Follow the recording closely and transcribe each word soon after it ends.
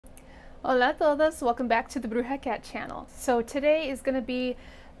Hola a todos, welcome back to the Bruja Cat channel. So today is going to be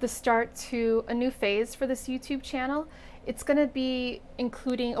the start to a new phase for this YouTube channel. It's going to be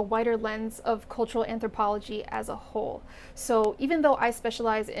including a wider lens of cultural anthropology as a whole. So even though I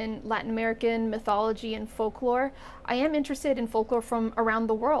specialize in Latin American mythology and folklore, I am interested in folklore from around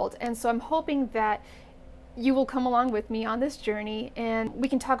the world, and so I'm hoping that you will come along with me on this journey and we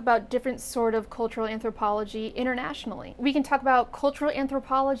can talk about different sort of cultural anthropology internationally. We can talk about cultural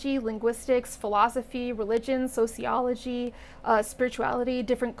anthropology, linguistics, philosophy, religion, sociology, spirituality,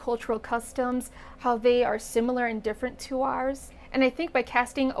 different cultural customs, how they are similar and different to ours. And I think by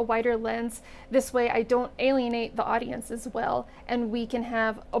casting a wider lens, this way I don't alienate the audience as well, and we can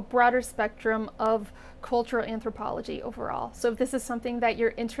have a broader spectrum of cultural anthropology overall. So if this is something that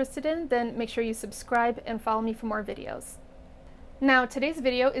you're interested in, then make sure you subscribe and follow me for more videos. Now, today's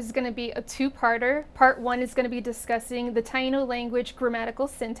video is going to be a two-parter. Part one is going to be discussing the Taíno language grammatical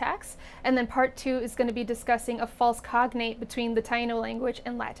syntax, and then part two is going to be discussing a false cognate between the Taíno language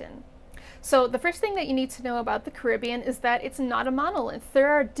and Latin. So the first thing that you need to know about the Caribbean is that it's not a monolith. There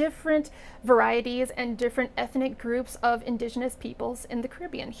are different varieties and different ethnic groups of indigenous peoples in the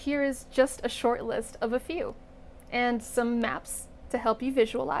Caribbean. Here is just a short list of a few and some maps to help you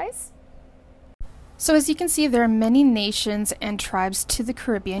visualize. So as you can see, there are many nations and tribes to the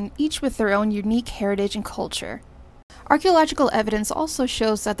Caribbean, each with their own unique heritage and culture. Archaeological evidence also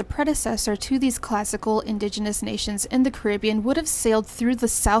shows that the predecessor to these classical indigenous nations in the Caribbean would have sailed through the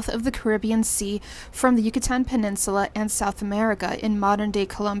south of the Caribbean Sea from the Yucatan Peninsula and South America in modern-day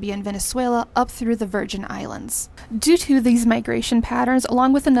Colombia and Venezuela up through the Virgin Islands. Due to these migration patterns,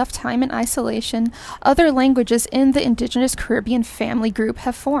 along with enough time in isolation, other languages in the indigenous Caribbean family group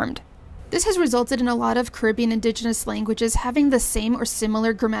have formed. This has resulted in a lot of Caribbean indigenous languages having the same or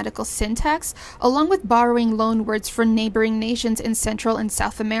similar grammatical syntax, along with borrowing loanwords from neighboring nations in Central and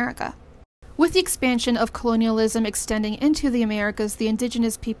South America. With the expansion of colonialism extending into the Americas, the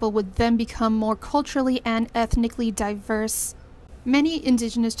indigenous people would then become more culturally and ethnically diverse. Many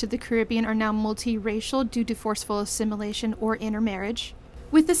indigenous to the Caribbean are now multiracial due to forceful assimilation or intermarriage,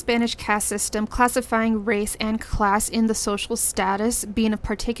 with the Spanish caste system classifying race and class in the social status being of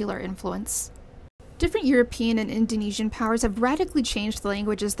particular influence. Different European and Indonesian powers have radically changed the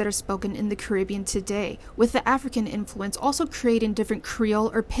languages that are spoken in the Caribbean today, with the African influence also creating different Creole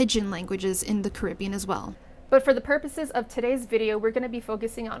or Pidgin languages in the Caribbean as well. But for the purposes of today's video, we're going to be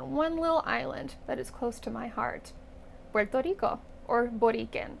focusing on one little island that is close to my heart, Puerto Rico, or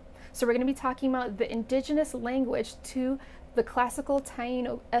Boriquen. So we're going to be talking about the indigenous language to the classical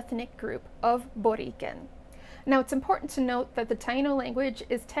Taíno ethnic group of Boriquen. Now, it's important to note that the Taíno language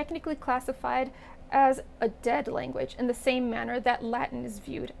is technically classified as a dead language in the same manner that Latin is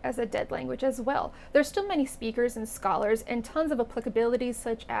viewed as a dead language as well. There's still many speakers and scholars and tons of applicabilities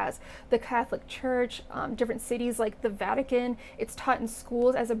such as the Catholic Church, different cities like the Vatican. It's taught in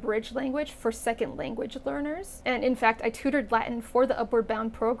schools as a bridge language for second language learners. And in fact, I tutored Latin for the Upward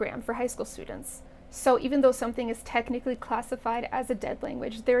Bound program for high school students. So even though something is technically classified as a dead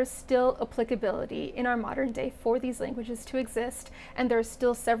language, there is still applicability in our modern day for these languages to exist, and there are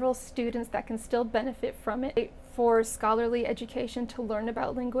still several students that can still benefit from it for scholarly education to learn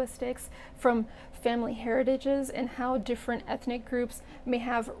about linguistics, from family heritages and how different ethnic groups may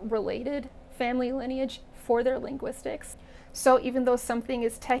have related family lineage for their linguistics. So even though something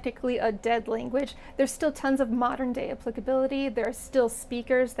is technically a dead language, there's still tons of modern day applicability. There are still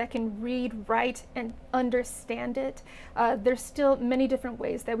speakers that can read, write, and understand it. There's still many different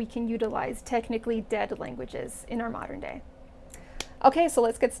ways that we can utilize technically dead languages in our modern day. Okay, so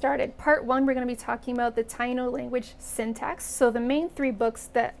let's get started. Part one, we're going to be talking about the Taíno language syntax. So the main three books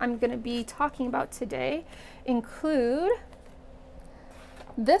that I'm going to be talking about today include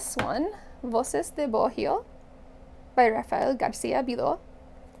this one, Voces de Bohio, by Rafael Garcia Vidó,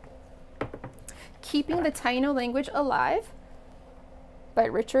 Keeping the Taíno Language Alive by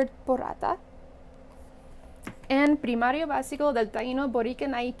Richard Porrata, and Primario Básico del Taíno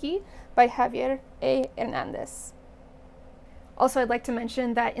Boriquenaiki by Javier A. Hernández. Also, I'd like to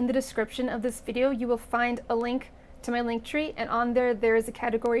mention that in the description of this video, you will find a link to my link tree, and on there is a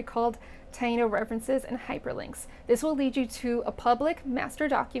category called Taíno references and hyperlinks. This will lead you to a public master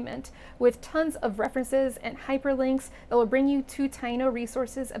document with tons of references and hyperlinks that will bring you to Taíno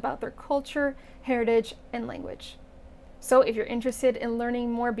resources about their culture, heritage, and language. So if you're interested in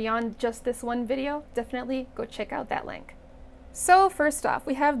learning more beyond just this one video, definitely go check out that link. So first off,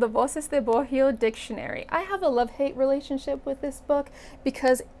 we have the Voces de Bohio dictionary. I have a love-hate relationship with this book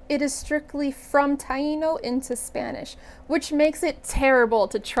because it is strictly from Taíno into Spanish, which makes it terrible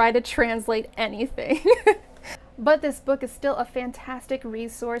to try to translate anything. But this book is still a fantastic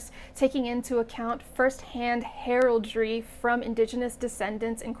resource, taking into account first-hand heraldry from indigenous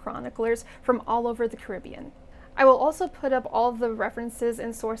descendants and chroniclers from all over the Caribbean. I will also put up all of the references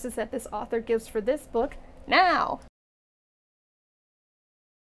and sources that this author gives for this book now.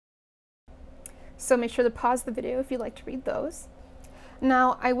 So make sure to pause the video if you'd like to read those.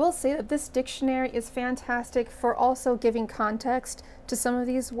 Now, I will say that this dictionary is fantastic for also giving context to some of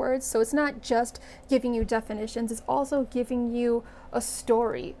these words. So it's not just giving you definitions, it's also giving you a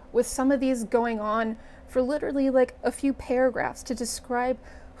story with some of these going on for literally like a few paragraphs to describe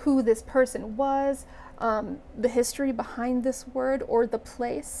who this person was, the history behind this word or the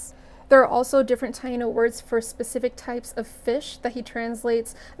place. There are also different Taíno words for specific types of fish that he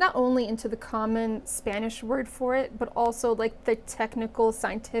translates not only into the common Spanish word for it, but also like the technical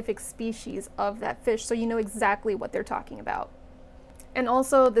scientific species of that fish, so you know exactly what they're talking about. And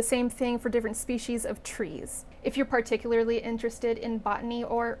also the same thing for different species of trees. If you're particularly interested in botany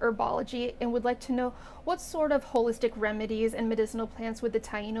or herbology and would like to know what sort of holistic remedies and medicinal plants would the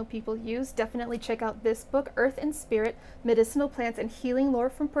Taíno people use, definitely check out this book, Earth and Spirit, Medicinal Plants and Healing Lore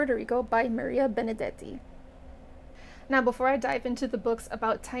from Puerto Rico by Maria Benedetti. Now, before I dive into the books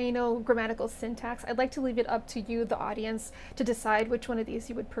about Taíno grammatical syntax, I'd like to leave it up to you, the audience, to decide which one of these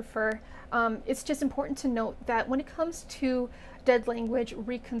you would prefer. It's just important to note that when it comes to dead language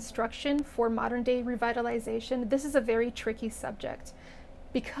reconstruction for modern day revitalization, this is a very tricky subject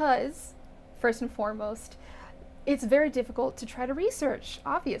because, first and foremost, it's very difficult to try to research,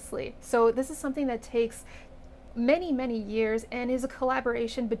 obviously. So this is something that takes many years and is a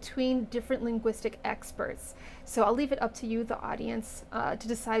collaboration between different linguistic experts. So I'll leave it up to you, the audience, to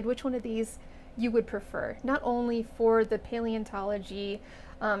decide which one of these you would prefer, not only for the paleontology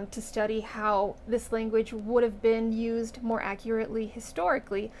to study how this language would have been used more accurately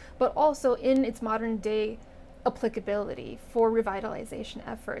historically, but also in its modern day applicability for revitalization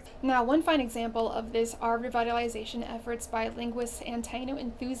efforts. Now, one fine example of this are revitalization efforts by linguists and Taíno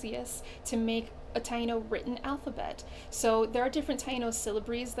enthusiasts to make a Taíno written alphabet. So there are different Taíno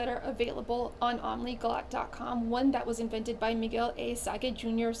syllabaries that are available on omniglot.com, one that was invented by Miguel A. Sage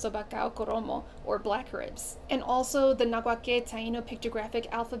Jr. Sobacao Coromo, or Black Ribs, and also the Nahuatl Taíno pictographic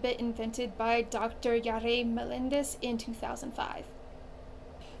alphabet invented by Dr. Yare Melendez in 2005.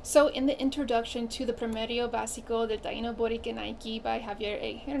 So in the introduction to the Primerio Básico del Taíno Boriquenaiki by Javier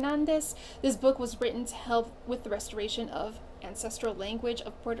A. Hernández, this book was written to help with the restoration of ancestral language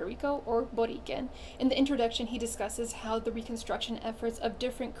of Puerto Rico, or Boriquen. In the introduction, he discusses how the reconstruction efforts of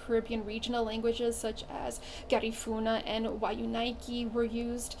different Caribbean regional languages such as Garifuna and Wayunaiki were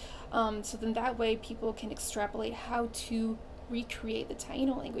used. So then that way people can extrapolate how to recreate the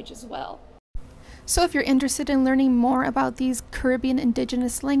Taíno language as well. So if you're interested in learning more about these Caribbean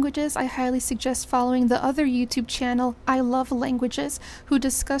indigenous languages, I highly suggest following the other YouTube channel, I Love Languages, who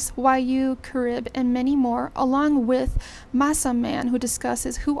discuss Wayu, Carib, and many more, along with Masa Man, who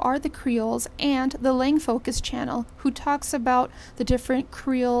discusses who are the Creoles, and the Lang Focus channel, who talks about the different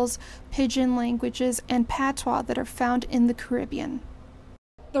Creoles, Pidgin languages, and Patois that are found in the Caribbean.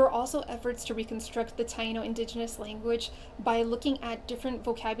 There are also efforts to reconstruct the Taíno indigenous language by looking at different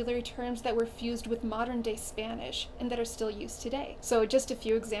vocabulary terms that were fused with modern-day Spanish and that are still used today. So just a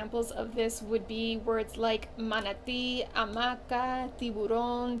few examples of this would be words like manatí, hamaca,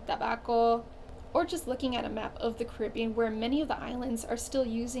 tiburón, tabaco, or just looking at a map of the Caribbean where many of the islands are still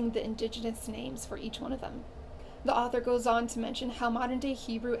using the indigenous names for each one of them. The author goes on to mention how modern-day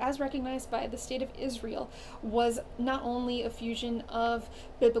Hebrew, as recognized by the State of Israel, was not only a fusion of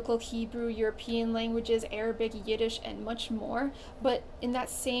Biblical Hebrew, European languages, Arabic, Yiddish, and much more, but in that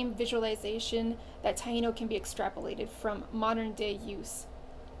same visualization, that Taíno can be extrapolated from modern-day use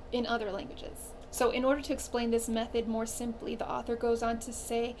in other languages. So in order to explain this method more simply, the author goes on to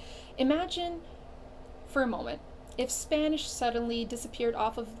say, imagine for a moment, if Spanish suddenly disappeared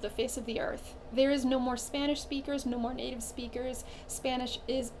off of the face of the earth. There is no more Spanish speakers, no more native speakers. Spanish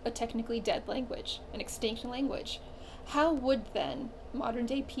is a technically dead language, an extinct language. How would then modern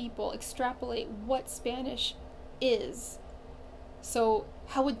day people extrapolate what Spanish is? So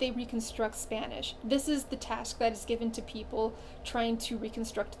how would they reconstruct Spanish? This is the task that is given to people trying to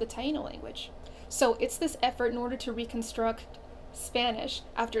reconstruct the Taíno language. So it's this effort in order to reconstruct Spanish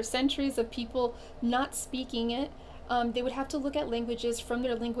after centuries of people not speaking it. They would have to look at languages from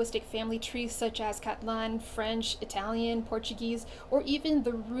their linguistic family trees such as Catalan, French, Italian, Portuguese, or even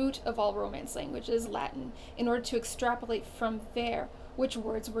the root of all Romance languages, Latin, in order to extrapolate from there which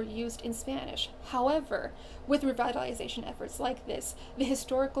words were used in Spanish. However, with revitalization efforts like this, the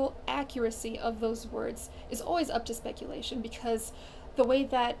historical accuracy of those words is always up to speculation because the way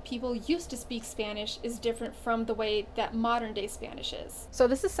that people used to speak Spanish is different from the way that modern day Spanish is. So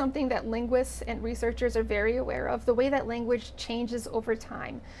this is something that linguists and researchers are very aware of, the way that language changes over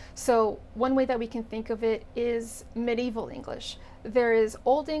time. So one way that we can think of it is medieval English. There is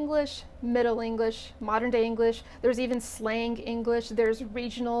Old English, Middle English, modern day English. There's even slang English. There's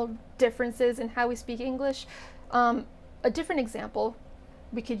regional differences in how we speak English. A different example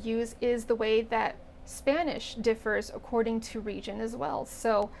we could use is the way that Spanish differs according to region as well.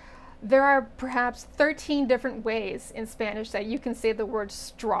 So there are perhaps 13 different ways in Spanish that you can say the word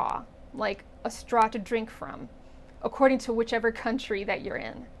straw, like a straw to drink from, according to whichever country that you're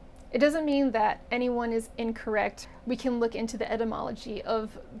in. It doesn't mean that anyone is incorrect. We can look into the etymology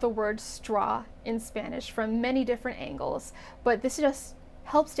of the word straw in Spanish from many different angles, but this just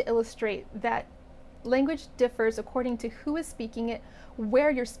helps to illustrate that language differs according to who is speaking it,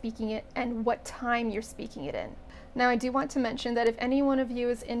 where you're speaking it, and what time you're speaking it in. Now, I do want to mention that if any one of you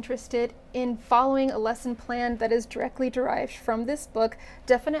is interested in following a lesson plan that is directly derived from this book,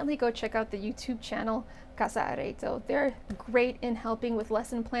 definitely go check out the YouTube channel Casa Areito. They're great in helping with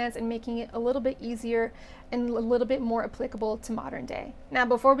lesson plans and making it a little bit easier and a little bit more applicable to modern day. Now,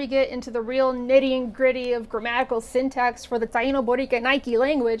 before we get into the real nitty and gritty of grammatical syntax for the Taíno Boricua Nike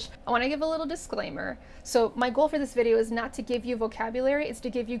language, I want to give a little disclaimer. So my goal for this video is not to give you vocabulary, it's to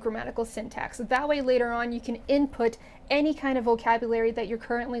give you grammatical syntax. That way later on you can input any kind of vocabulary that you're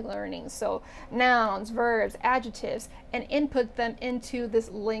currently learning. So nouns, verbs, adjectives, and input them into this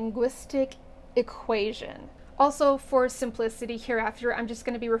linguistic equation. Also, for simplicity hereafter, I'm just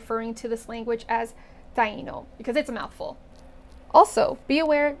going to be referring to this language as Taíno because it's a mouthful. Also, be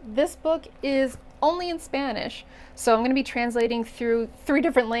aware this book is only in Spanish, so I'm going to be translating through 3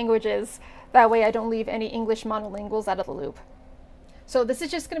 different languages. That way I don't leave any English monolinguals out of the loop. So this is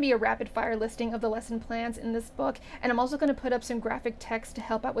just going to be a rapid fire listing of the lesson plans in this book, and I'm also going to put up some graphic text to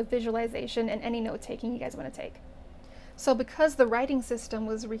help out with visualization and any note taking you guys want to take. So because the writing system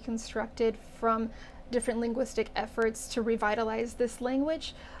was reconstructed from different linguistic efforts to revitalize this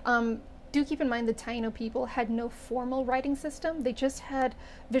language, do keep in mind the Taíno people had no formal writing system. They just had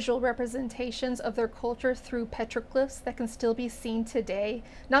visual representations of their culture through petroglyphs that can still be seen today,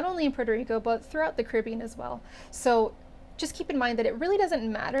 not only in Puerto Rico, but throughout the Caribbean as well. So just keep in mind that it really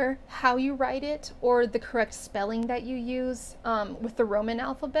doesn't matter how you write it or the correct spelling that you use with the Roman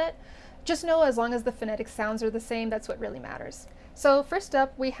alphabet. Just know as long as the phonetic sounds are the same, that's what really matters. So first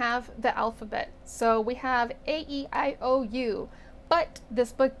up, we have the alphabet. So we have A, E, I, O, U, but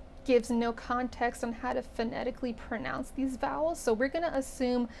this book gives no context on how to phonetically pronounce these vowels, so we're going to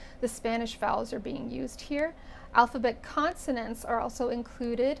assume the Spanish vowels are being used here. Alphabet consonants are also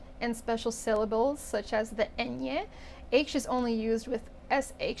included, and special syllables such as the ñ. H is only used with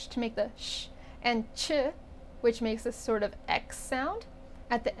sh to make the sh, and ch, which makes a sort of X sound.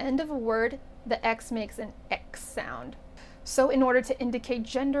 At the end of a word, the X makes an X sound. So in order to indicate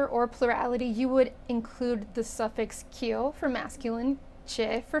gender or plurality, you would include the suffix kyo for masculine,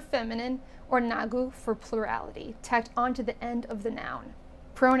 che for feminine, or nagu for plurality, tacked onto the end of the noun.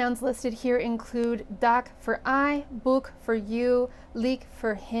 Pronouns listed here include dak for I, buk for you, lik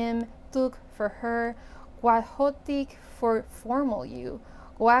for him, tuk for her, guahotik for formal you,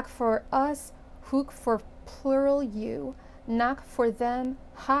 guac for us, huk for plural you, nak for them,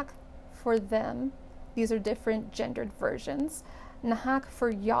 hak for them. These are different gendered versions. Nahak for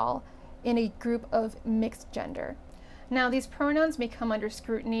y'all in a group of mixed gender. Now, these pronouns may come under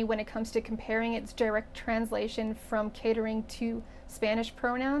scrutiny when it comes to comparing its direct translation from catering to Spanish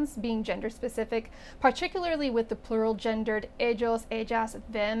pronouns being gender specific, particularly with the plural gendered ellos, ellas,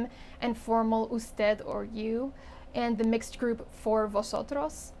 them, and formal usted or you, and the mixed group for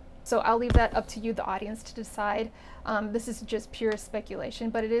vosotros. So I'll leave that up to you, the audience, to decide. This is just pure speculation,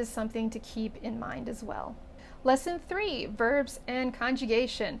 but it is something to keep in mind as well. Lesson 3, verbs and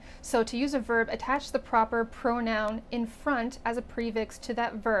conjugation. So to use a verb, attach the proper pronoun in front as a prefix to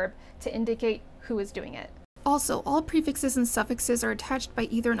that verb to indicate who is doing it. Also, all prefixes and suffixes are attached by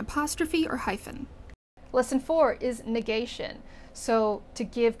either an apostrophe or hyphen. Lesson 4 is negation. So to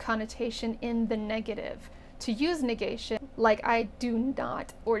give connotation in the negative. To use negation, like I do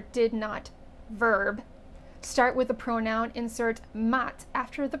not or did not verb, start with the pronoun, insert mat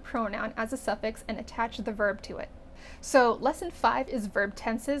after the pronoun as a suffix, and attach the verb to it. So lesson 5 is verb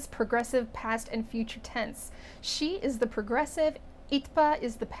tenses, progressive, past, and future tense. She is the progressive, itpa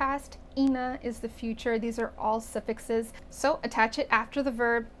is the past, ina is the future. These are all suffixes, so attach it after the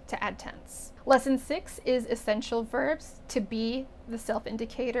verb to add tense. Lesson 6 is essential verbs, to be, the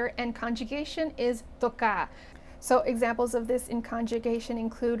self-indicator, and conjugation is toca. So examples of this in conjugation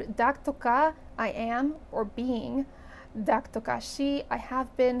include dak toca, I am, or being, daktoka shi, I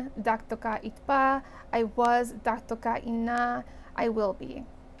have been, daktoka itpa, I was, daktoka ina, I will be.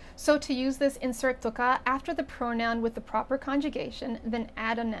 So to use this, insert toka after the pronoun with the proper conjugation, then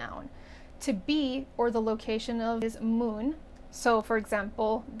add a noun. To be, or the location of, is mun. So for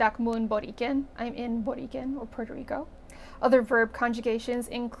example, dakmun Boriken, I'm in Boriken or Puerto Rico. Other verb conjugations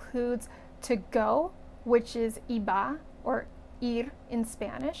includes to go, which is iba or ir in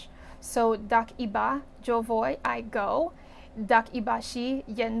Spanish. So dak iba, yo voy, I go. Dak iba shi,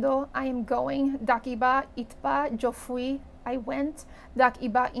 yendo, I am going. Dak iba itpa, yo fui, I went. Dak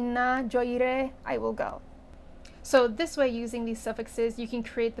iba ina, yo iré, I will go. So this way, using these suffixes, you can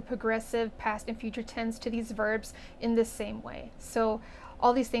create the progressive past and future tense to these verbs in the same way. So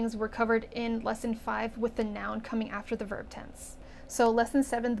all these things were covered in lesson 5 with the noun coming after the verb tense. So lesson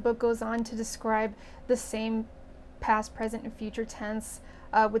 7, the book goes on to describe the same past, present, and future tense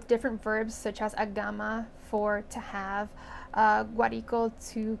with different verbs such as agama for to have, guarico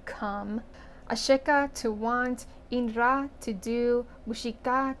to come, asheka to want, inra to do,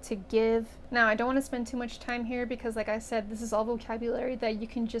 mushika to give. Now I don't want to spend too much time here because like I said, this is all vocabulary that you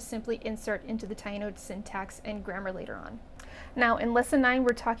can just simply insert into the Taíno syntax and grammar later on. Now in lesson 9 we're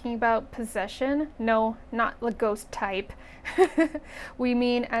talking about possession. No, not the ghost type. We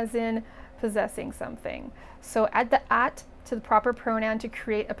mean as in possessing something. So add the at to the proper pronoun to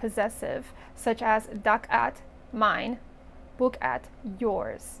create a possessive, such as dak at, mine, book at,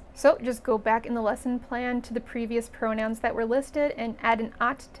 yours. So just go back in the lesson plan to the previous pronouns that were listed and add an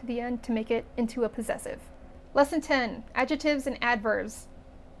at to the end to make it into a possessive. Lesson 10, adjectives and adverbs.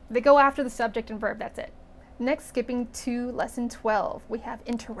 They go after the subject and verb, that's it. Next, skipping to lesson 12, we have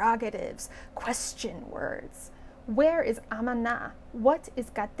interrogatives, question words. Where is amana? What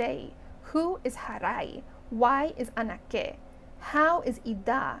is gate? Who is harai? Why is anake? How is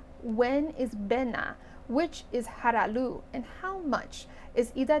ida? When is bena? Which is haralu? And how much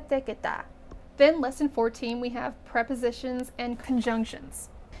is ida teketa? Then lesson 14, we have prepositions and conjunctions.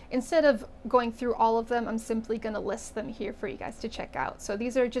 Instead of going through all of them, I'm simply going to list them here for you guys to check out. So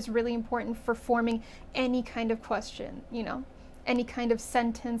these are just really important for forming any kind of question, you know, any kind of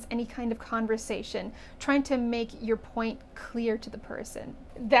sentence, any kind of conversation, trying to make your point clear to the person.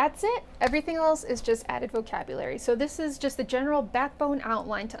 That's it. Everything else is just added vocabulary. So this is just the general backbone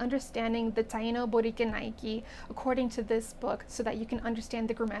outline to understanding the Taíno Boricanaiki according to this book so that you can understand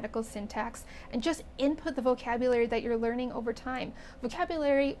the grammatical syntax and just input the vocabulary that you're learning over time.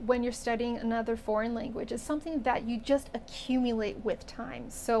 Vocabulary when you're studying another foreign language is something that you just accumulate with time.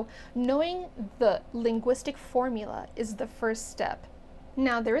 So knowing the linguistic formula is the first step.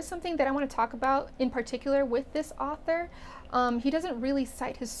 Now, there is something that I want to talk about in particular with this author. He doesn't really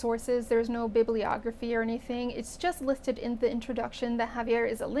cite his sources. There's no bibliography or anything. It's just listed in the introduction that Javier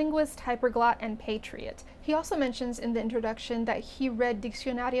is a linguist, hyperglot, and patriot. He also mentions in the introduction that he read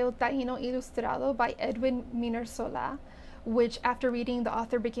Diccionario Taíno Ilustrado by Edwin Minarsola, which after reading, the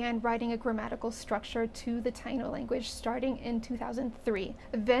author began writing a grammatical structure to the Taíno language starting in 2003.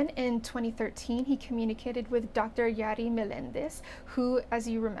 Then in 2013, he communicated with Dr. Yari Melendez, who, as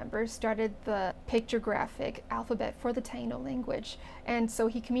you remember, started the pictographic alphabet for the Taíno language. And so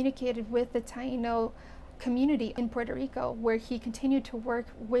he communicated with the Taíno community in Puerto Rico, where he continued to work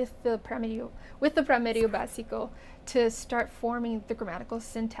with the Promedio Básico to start forming the grammatical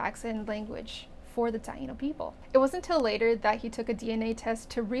syntax and language for the Taíno people. It wasn't until later that he took a DNA test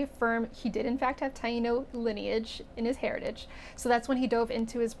to reaffirm he did in fact have Taíno lineage in his heritage. So that's when he dove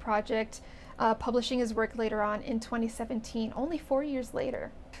into his project, publishing his work later on in 2017, only 4 years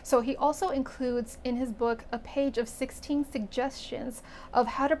later. So he also includes in his book a page of 16 suggestions of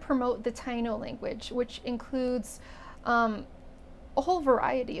how to promote the Taíno language, which includes a whole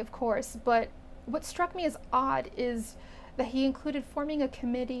variety, of course, but what struck me as odd is that he included forming a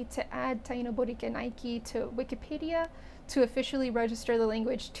committee to add Taíno Boricanaiki to Wikipedia to officially register the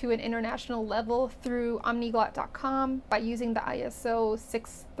language to an international level through omniglot.com by using the ISO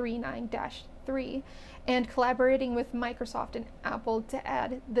 639-3 and collaborating with Microsoft and Apple to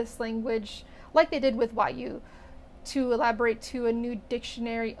add this language, like they did with YU, to elaborate to a new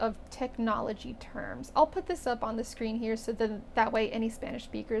dictionary of technology terms. I'll put this up on the screen here so that way any Spanish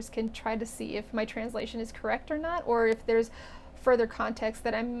speakers can try to see if my translation is correct or not, or if there's further context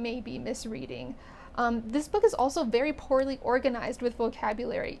that I may be misreading. This book is also very poorly organized with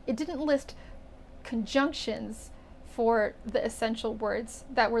vocabulary. It didn't list conjunctions for the essential words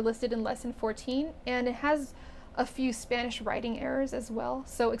that were listed in lesson 14, and it has a few Spanish writing errors as well,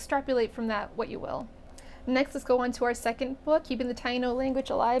 so extrapolate from that what you will. Next, let's go on to our second book, Keeping the Taíno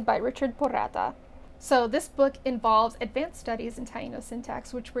Language Alive by Richard Porrata. So this book involves advanced studies in Taíno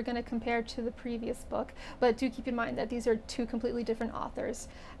syntax, which we're going to compare to the previous book, but do keep in mind that these are two completely different authors.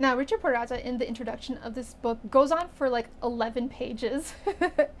 Now, Richard Porrata, in the introduction of this book, goes on for like 11 pages.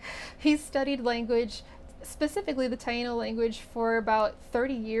 He's studied language, specifically the Taíno language, for about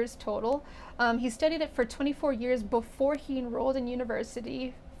 30 years total. He studied it for 24 years before he enrolled in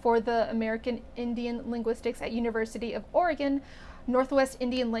university for the American Indian Linguistics at University of Oregon, Northwest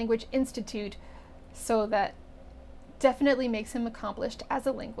Indian Language Institute. So that definitely makes him accomplished as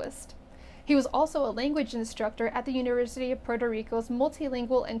a linguist. He was also a language instructor at the University of Puerto Rico's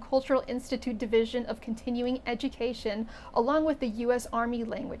Multilingual and Cultural Institute Division of Continuing Education, along with the U.S. Army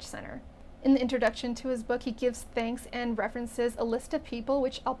Language Center. In the introduction to his book, he gives thanks and references a list of people,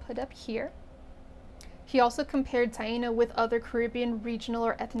 which I'll put up here. He also compared Taíno with other Caribbean regional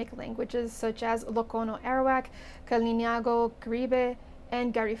or ethnic languages, such as Locono Arawak, Kaliniago Caribe,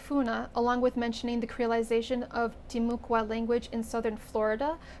 and Garifuna, along with mentioning the creolization of Timucua language in southern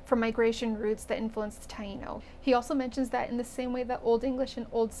Florida for migration routes that influenced Taíno. He also mentions that in the same way that Old English and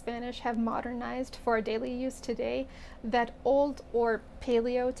Old Spanish have modernized for our daily use today, that Old or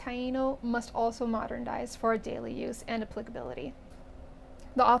Paleo Taíno must also modernize for our daily use and applicability.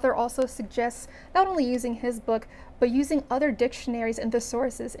 The author also suggests not only using his book, but using other dictionaries and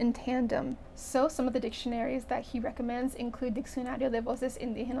thesaurus in tandem. So some of the dictionaries that he recommends include Diccionario de Voces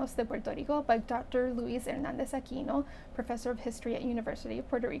Indígenas de Puerto Rico by Dr. Luis Hernández Aquino, professor of history at University of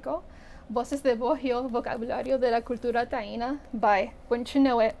Puerto Rico, Voces de Bogio, Vocabulario de la Cultura Taína by, wouldn't you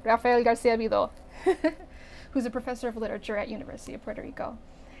know it, Rafael García Vidó, who's a professor of literature at University of Puerto Rico,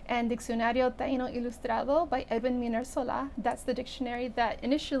 and Diccionario Taíno Ilustrado by Edwin Miner Solá. That's the dictionary that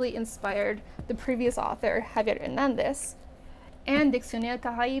initially inspired the previous author, Javier Hernández, and Dictionnaire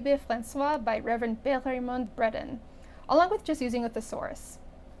Caraïbe François by Reverend Raymond Breton, along with just using a thesaurus.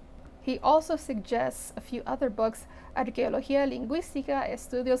 He also suggests a few other books, Arqueología Lingüística,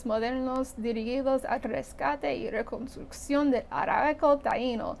 Estudios Modernos dirigidos al rescate y reconstrucción del arábico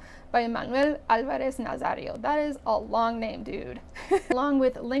taíno by Manuel Álvarez Nazario. That is a long name, dude. Along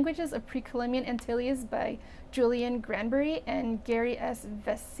with Languages of Pre-Columbian Antilles by Julian Granbury and Gary S.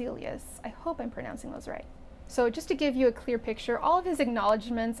 Veselius. I hope I'm pronouncing those right. So just to give you a clear picture, all of his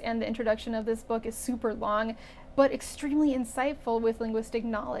acknowledgments and the introduction of this book is super long, but extremely insightful with linguistic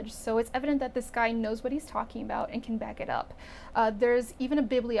knowledge. So it's evident that this guy knows what he's talking about and can back it up. There's even a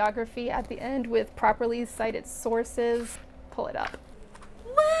bibliography at the end with properly cited sources. Pull it up.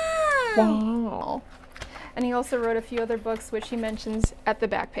 Wow! And he also wrote a few other books, which he mentions at the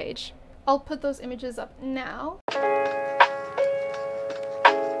back page. I'll put those images up now.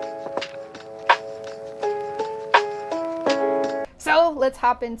 So let's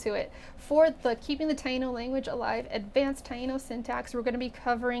hop into it. For the Keeping the Taíno Language Alive Advanced Taíno Syntax, we're going to be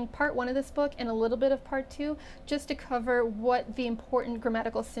covering part 1 of this book and a little bit of part 2, just to cover what the important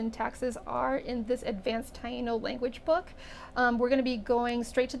grammatical syntaxes are in this advanced Taíno language book. We're going to be going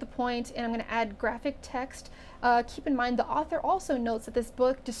straight to the point, and I'm going to add graphic text. Keep in mind, the author also notes that this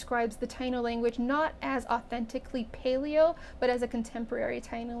book describes the Taíno language not as authentically Paleo, but as a contemporary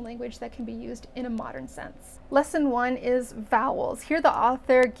Taíno language that can be used in a modern sense. Lesson 1 is vowels. Here the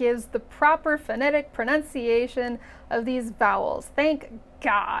author gives the proper phonetic pronunciation of these vowels. Thank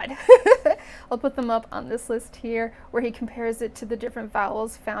God. I'll put them up on this list here, where he compares it to the different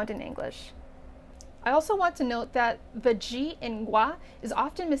vowels found in English. I also want to note that the G in gua is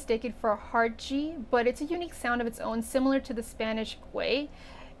often mistaken for a hard G, but it's a unique sound of its own, similar to the Spanish güey.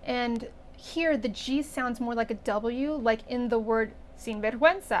 And here the G sounds more like a W, like in the word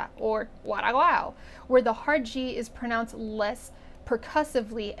sinvergüenza or guaraguao, where the hard G is pronounced less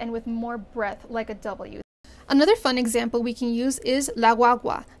percussively and with more breath, like a W. Another fun example we can use is la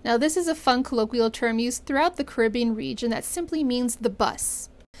guagua. Now this is a fun colloquial term used throughout the Caribbean region that simply means the bus.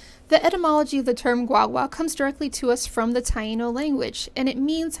 The etymology of the term guagua comes directly to us from the Taíno language, and it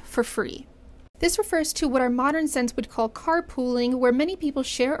means for free. This refers to what our modern sense would call carpooling, where many people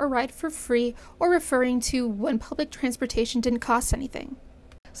share a ride for free, or referring to when public transportation didn't cost anything.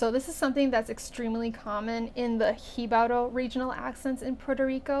 So this is something that's extremely common in the Jibaro regional accents in Puerto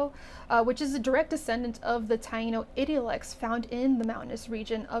Rico, which is a direct descendant of the Taíno idiolects found in the mountainous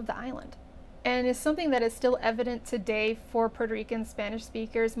region of the island. And is something that is still evident today for Puerto Rican Spanish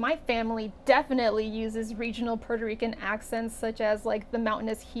speakers. My family definitely uses regional Puerto Rican accents, such as like the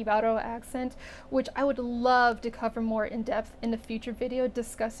mountainous Jibaro accent, which I would love to cover more in depth in a future video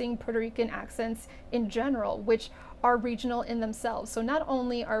discussing Puerto Rican accents in general, which are regional in themselves. So not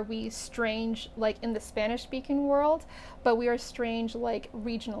only are we strange like in the Spanish speaking world, but we are strange like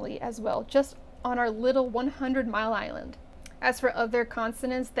regionally as well, just on our little 100-mile island. As for other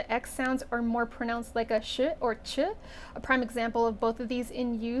consonants, the X sounds are more pronounced like a sh or ch. A prime example of both of these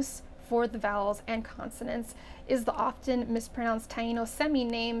in use for the vowels and consonants is the often mispronounced Taíno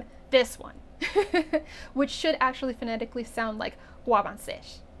semi-name, this one, which should actually phonetically sound like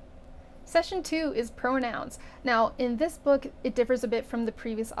guabansesh. Section 2 is pronouns. Now, in this book, it differs a bit from the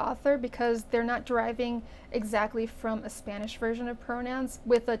previous author because they're not deriving exactly from a Spanish version of pronouns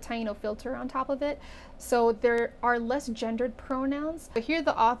with a Taíno filter on top of it. So there are less gendered pronouns. But here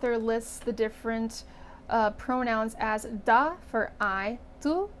the author lists the different pronouns as da for I,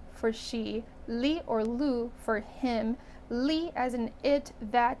 tu for she, li or lu for him, li as in it,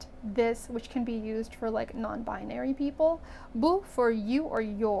 that, this, which can be used for like non-binary people, bu for you or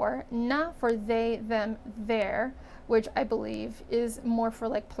your, na for they, them, their, which I believe is more for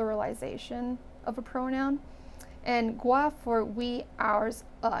like pluralization of a pronoun, and gua for we, ours,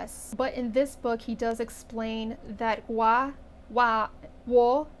 us. But in this book he does explain that gua, wa,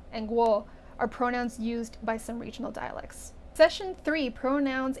 wo, and guo are pronouns used by some regional dialects. Section 3,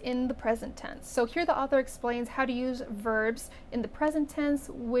 pronouns in the present tense. So here the author explains how to use verbs in the present tense,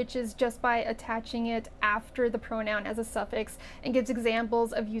 which is just by attaching it after the pronoun as a suffix, and gives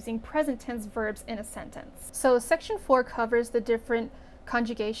examples of using present tense verbs in a sentence. So section 4 covers the different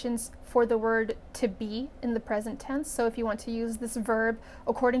conjugations for the word to be in the present tense. So if you want to use this verb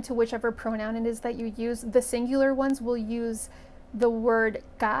according to whichever pronoun it is that you use, the singular ones will use the word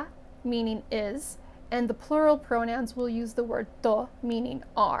ka, meaning is, and the plural pronouns will use the word to, meaning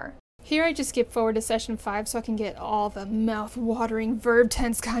are. Here I just skip forward to section 5 so I can get all the mouth-watering verb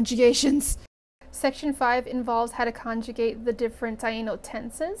tense conjugations. Section 5 involves how to conjugate the different Taíno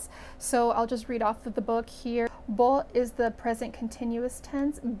tenses. So I'll just read off of the book here. Bo is the present continuous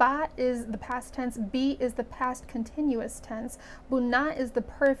tense, ba is the past tense, bi is the past continuous tense, buna is the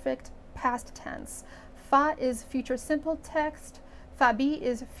perfect past tense, fa is future simple text, fabi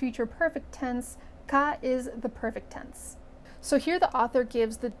is future perfect tense, ka is the perfect tense. So here the author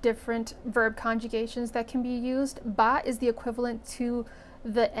gives the different verb conjugations that can be used. Ba is the equivalent to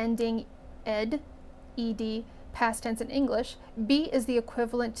the ending ed, past tense in English. Be is the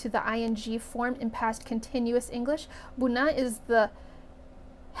equivalent to the ing form in past continuous English. Buna is the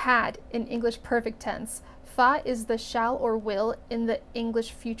had in English perfect tense. Fa is the shall or will in the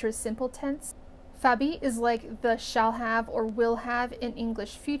English future simple tense. Fabi is like the shall have or will have in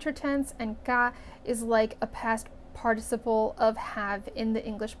English future tense, and ka is like a past participle of have in the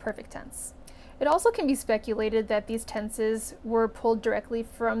English perfect tense. It also can be speculated that these tenses were pulled directly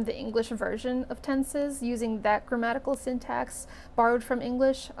from the English version of tenses, using that grammatical syntax borrowed from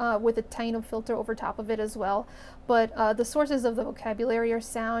English with a Taíno filter over top of it as well. But the sources of the vocabulary are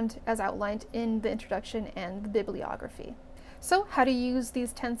sound, as outlined in the introduction and the bibliography. So how to use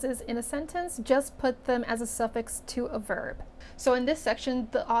these tenses in a sentence? Just put them as a suffix to a verb. So in this section,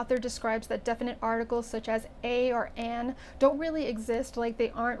 the author describes that definite articles such as a or an don't really exist, like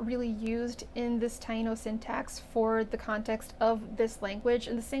they aren't really used in this Taíno syntax for the context of this language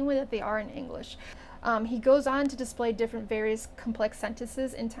in the same way that they are in English. He goes on to display different various complex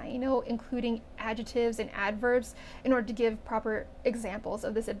sentences in Taíno, including adjectives and adverbs, in order to give proper examples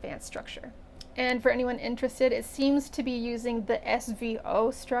of this advanced structure. And for anyone interested, it seems to be using the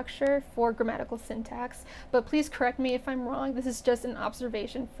SVO structure for grammatical syntax, but please correct me if I'm wrong. This is just an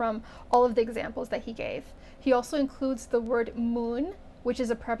observation from all of the examples that he gave. He also includes the word moon, which is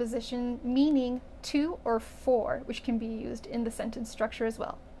a preposition meaning to or for, which can be used in the sentence structure as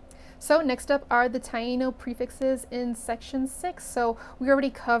well. So next up are the Taíno prefixes in section 6. So we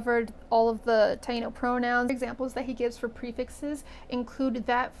already covered all of the Taíno pronouns. Examples that he gives for prefixes include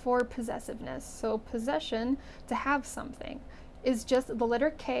that for possessiveness. So possession, to have something, is just the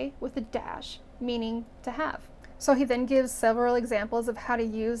letter K with a dash, meaning to have. So he then gives several examples of how to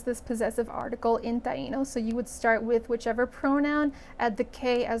use this possessive article in Taíno. So you would start with whichever pronoun, add the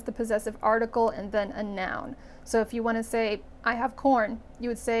K as the possessive article, and then a noun. So if you want to say, I have corn, you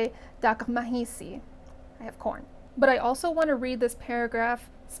would say, dak mahisi, I have corn. But I also want to read this paragraph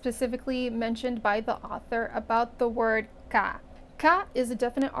specifically mentioned by the author about the word ka. Ka is a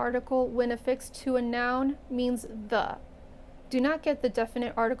definite article when affixed to a noun, means the. Do not get the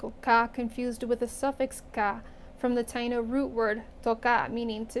definite article ka confused with the suffix ka from the Taíno root word toka,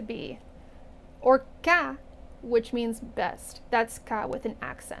 meaning to be, or ka, which means best. That's ka with an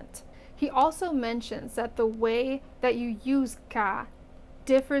accent. He also mentions that the way that you use ka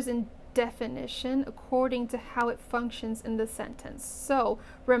differs in definition according to how it functions in the sentence. So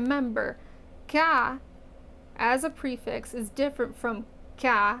remember, ka as a prefix is different from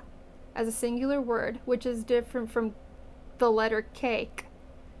ka as a singular word, which is different from the letter K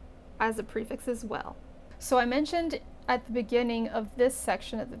as a prefix as well. So I mentioned at the beginning of this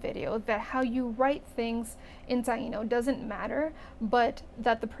section of the video that how you write things in Taíno doesn't matter, but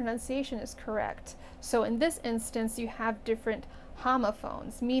that the pronunciation is correct. So in this instance, you have different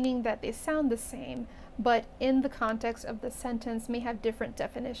homophones, meaning that they sound the same, but in the context of the sentence may have different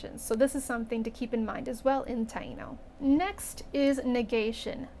definitions. So this is something to keep in mind as well in Taíno. Next is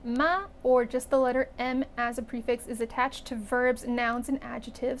negation. Ma, or just the letter M as a prefix, is attached to verbs, nouns, and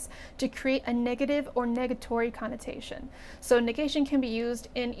adjectives to create a negative or negatory connotation. So negation can be used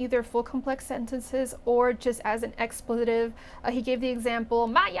in either full complex sentences or just as an expletive. He gave the example,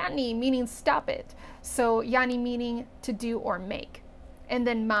 ma yani, meaning stop it. So yani meaning to do or make, and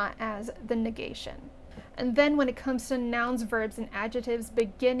then ma as the negation. And then when it comes to nouns, verbs, and adjectives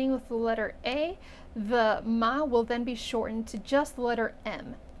beginning with the letter A, the ma will then be shortened to just the letter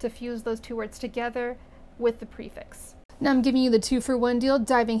M to fuse those two words together with the prefix. Now I'm giving you the 2-for-1 deal,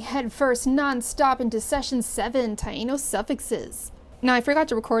 diving headfirst non-stop into session 7, Taíno suffixes. Now I forgot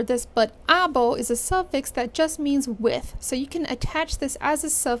to record this, but abo is a suffix that just means with. So you can attach this as a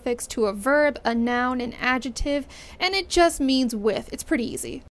suffix to a verb, a noun, an adjective, and it just means with. It's pretty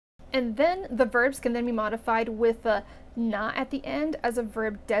easy. And then the verbs can then be modified with a na at the end as a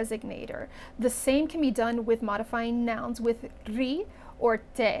verb designator. The same can be done with modifying nouns with ri or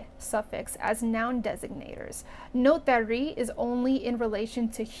te suffix as noun designators. Note that ri is only in relation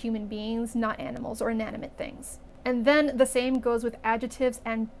to human beings, not animals or inanimate things. And then the same goes with adjectives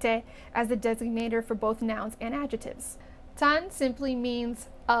and te as the designator for both nouns and adjectives. Tan simply means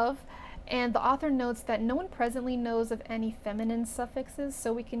of, and the author notes that no one presently knows of any feminine suffixes,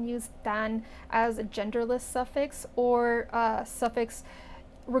 so we can use tan as a genderless suffix or a suffix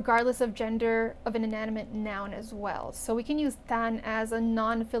regardless of gender of an inanimate noun as well. So we can use tan as a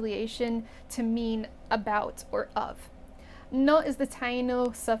non-affiliation to mean about or of. No is the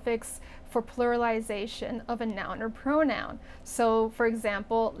Taíno suffix for pluralization of a noun or pronoun. So for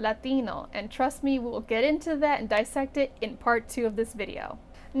example, Latino, and trust me, we'll get into that and dissect it in part 2 of this video.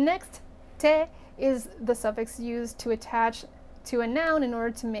 Next, te is the suffix used to attach to a noun in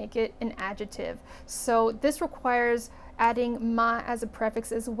order to make it an adjective. So this requires adding ma as a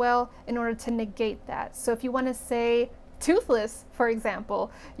prefix as well in order to negate that. So if you want to say toothless, for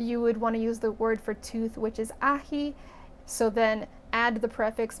example, you would want to use the word for tooth, which is ahi. So then add the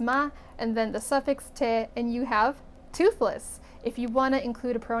prefix ma and then the suffix te, and you have toothless. If you want to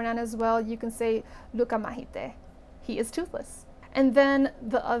include a pronoun as well, you can say luka mahite, he is toothless. And then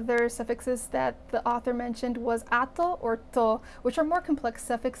the other suffixes that the author mentioned was ato or to, which are more complex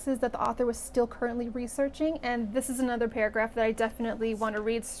suffixes that the author was still currently researching, and this is another paragraph that I definitely want to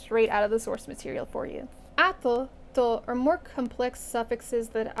read straight out of the source material for you. Ato, to are more complex suffixes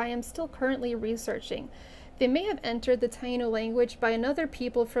that I am still currently researching. They may have entered the Taíno language by another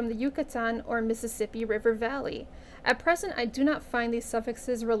people from the Yucatan or Mississippi River Valley. At present, I do not find these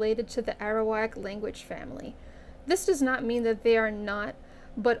suffixes related to the Arawak language family. This does not mean that they are not,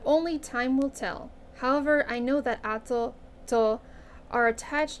 but only time will tell. However, I know that ato, to are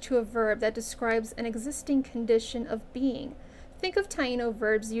attached to a verb that describes an existing condition of being. Think of Taíno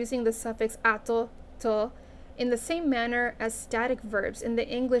verbs using the suffix ato, to, in the same manner as static verbs in the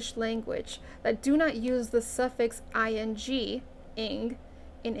English language that do not use the suffix ing, in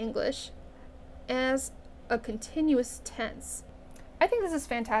English, as a continuous tense. I think this is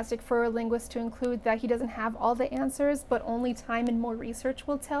fantastic for a linguist to include that he doesn't have all the answers, but only time and more research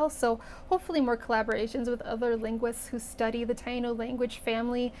will tell. So hopefully more collaborations with other linguists who study the Taíno language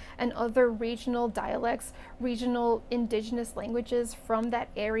family and other regional dialects, regional indigenous languages from that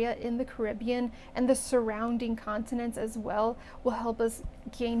area in the Caribbean and the surrounding continents as well, will help us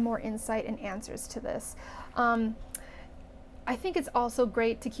gain more insight and answers to this. I think it's also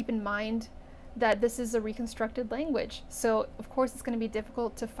great to keep in mind that this is a reconstructed language. So of course it's going to be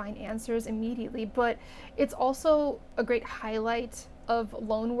difficult to find answers immediately, but it's also a great highlight of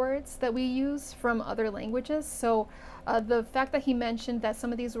loan words that we use from other languages. So the fact that he mentioned that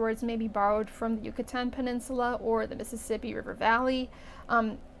some of these words may be borrowed from the Yucatan Peninsula or the Mississippi River Valley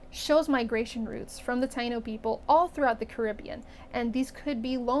shows migration routes from the Taíno people all throughout the Caribbean, and these could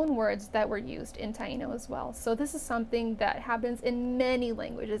be loan words that were used in Taíno as well. So this is something that happens in many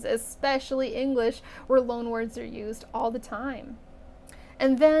languages, especially English, where loan words are used all the time.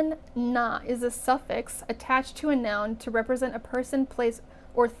 And then na is a suffix attached to a noun to represent a person, place,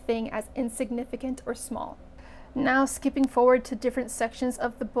 or thing as insignificant or small. Now skipping forward to different sections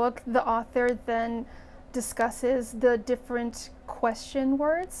of the book, the author then discusses the different question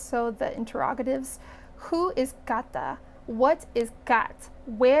words, so the interrogatives. Who is kata? What is kat?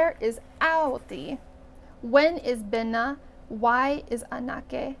 Where is auti? When is bena? Why is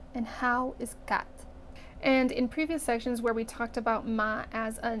anake? And how is kat? And in previous sections where we talked about ma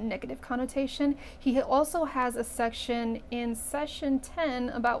as a negative connotation, he also has a section in session 10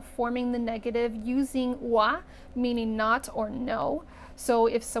 about forming the negative using wa, meaning not or no. So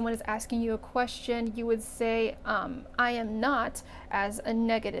if someone is asking you a question, you would say, I am not, as a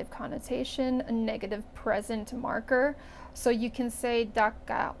negative connotation, a negative present marker. So you can say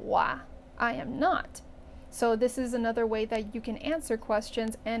daka wa, I am not. So this is another way that you can answer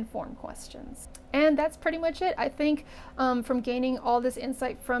questions and form questions. And that's pretty much it. I think from gaining all this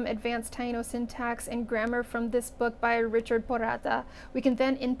insight from advanced Taíno syntax and grammar from this book by Richard Porrata, we can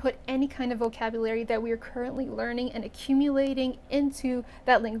then input any kind of vocabulary that we are currently learning and accumulating into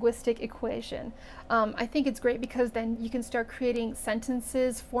that linguistic equation. I think it's great because then you can start creating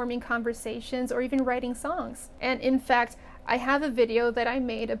sentences, forming conversations, or even writing songs. And in fact, I have a video that I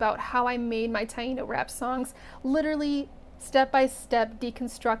made about how I made my Taíno rap songs, literally step by step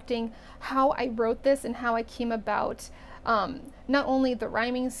deconstructing how I wrote this and how I came about not only the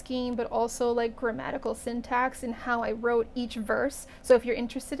rhyming scheme, but also like grammatical syntax and how I wrote each verse. So if you're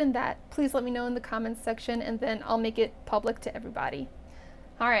interested in that, please let me know in the comments section and then I'll make it public to everybody.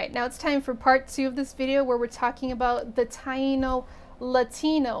 All right, now it's time for part 2 of this video where we're talking about the Taíno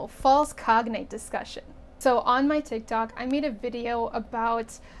Latino false cognate discussion. So on my TikTok, I made a video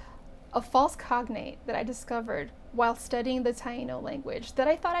about a false cognate that I discovered while studying the Taíno language that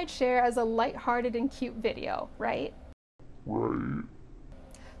I thought I'd share as a lighthearted and cute video, right? Right.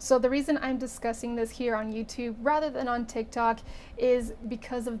 So the reason I'm discussing this here on YouTube rather than on TikTok is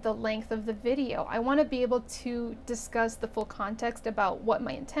because of the length of the video. I want to be able to discuss the full context about what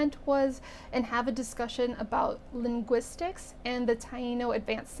my intent was and have a discussion about linguistics and the Taíno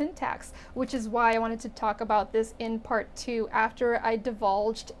advanced syntax, which is why I wanted to talk about this in part 2 after I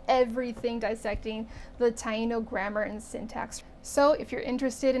divulged everything dissecting the Taíno grammar and syntax. So if you're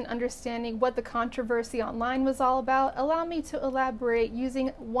interested in understanding what the controversy online was all about, allow me to elaborate using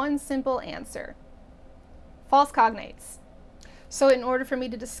one simple answer. False cognates. So in order for me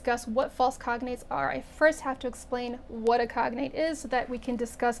to discuss what false cognates are, I first have to explain what a cognate is so that we can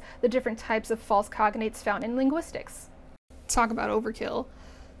discuss the different types of false cognates found in linguistics. Talk about overkill.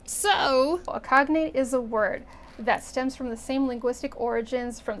 So a cognate is a word that stems from the same linguistic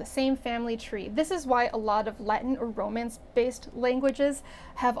origins, from the same family tree. This is why a lot of Latin or Romance-based languages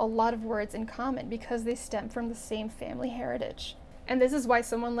have a lot of words in common, because they stem from the same family heritage. And this is why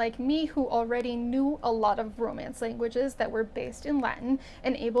someone like me, who already knew a lot of Romance languages that were based in Latin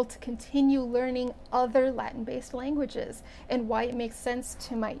and able to continue learning other Latin-based languages, and why it makes sense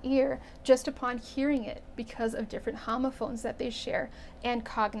to my ear just upon hearing it because of different homophones that they share and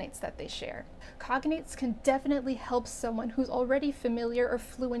cognates that they share. Cognates can definitely help someone who's already familiar or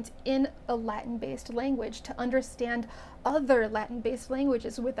fluent in a Latin-based language to understand other Latin-based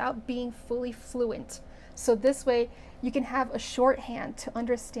languages without being fully fluent. So this way, you can have a shorthand to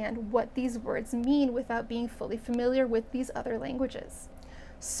understand what these words mean without being fully familiar with these other languages.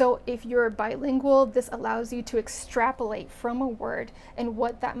 So if you're bilingual, this allows you to extrapolate from a word and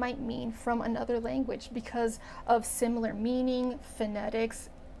what that might mean from another language because of similar meaning, phonetics,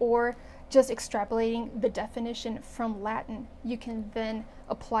 or just extrapolating the definition from Latin. You can then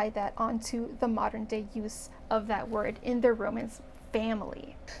apply that onto the modern day use of that word in the Romance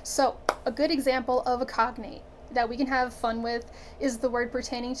family. So a good example of a cognate that we can have fun with is the word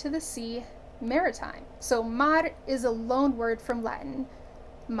pertaining to the sea, maritime. So mar is a loan word from Latin,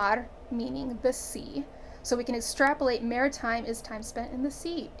 mar meaning the sea. So we can extrapolate maritime is time spent in the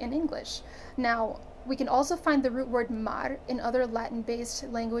sea in English. Now, we can also find the root word mar in other Latin-based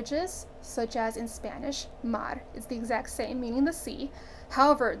languages, such as in Spanish, mar is the exact same, meaning the sea.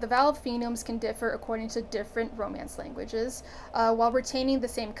 However, the vowel phonemes can differ according to different Romance languages, while retaining the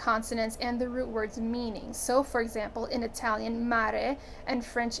same consonants and the root word's meaning. So, for example, in Italian, mare and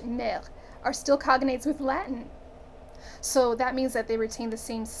French, mer are still cognates with Latin. So that means that they retain the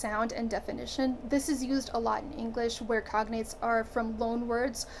same sound and definition. This is used a lot in English, where cognates are from loan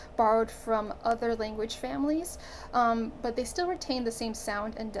words borrowed from other language families, but they still retain the same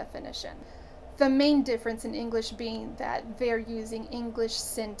sound and definition. The main difference in English being that they're using English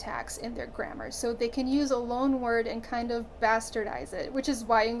syntax in their grammar. So they can use a loan word and kind of bastardize it, which is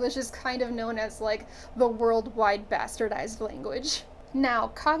why English is kind of known as like the worldwide bastardized language.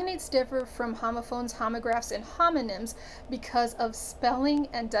 Now, cognates differ from homophones, homographs, and homonyms because of spelling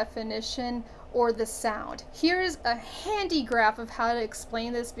and definition or the sound. Here's a handy graph of how to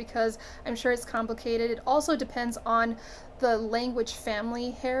explain this because I'm sure it's complicated. It also depends on the language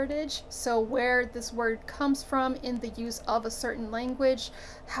family heritage, so where this word comes from in the use of a certain language,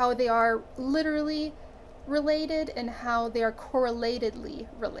 how they are literally related, and how they are correlatedly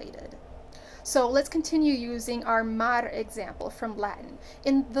related. So let's continue using our mar example from Latin.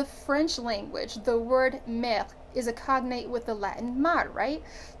 In the French language, the word mer is a cognate with the Latin mar, right?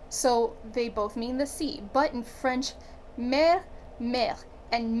 So they both mean the sea, but in French, mer, mer,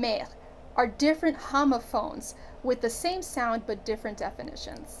 and mer are different homophones with the same sound but different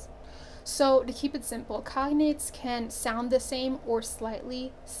definitions. So to keep it simple, cognates can sound the same or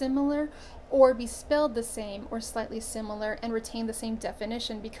slightly similar, or be spelled the same or slightly similar and retain the same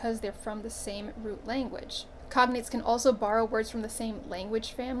definition because they're from the same root language. Cognates can also borrow words from the same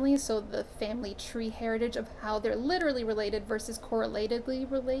language family, so the family tree heritage of how they're literally related versus correlatedly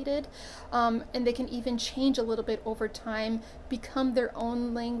related. And they can even change a little bit over time, become their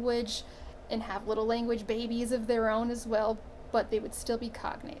own language, and have little language babies of their own as well, but they would still be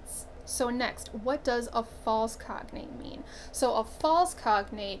cognates. So next, what does a false cognate mean? So a false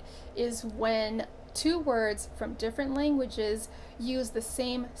cognate is when two words from different languages use the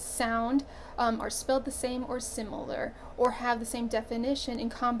same sound, are spelled the same or similar, or have the same definition in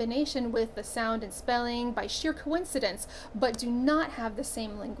combination with the sound and spelling by sheer coincidence, but do not have the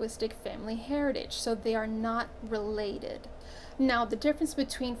same linguistic family heritage, so they are not related. Now, the difference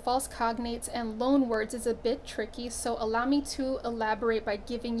between false cognates and loan words is a bit tricky, so allow me to elaborate by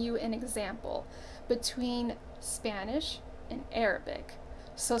giving you an example between Spanish and Arabic.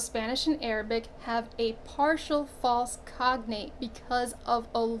 So Spanish and Arabic have a partial false cognate because of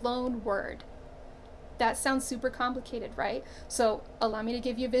a loan word. That sounds super complicated, right? So allow me to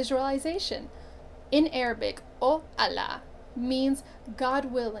give you a visualization. In Arabic, O Allah means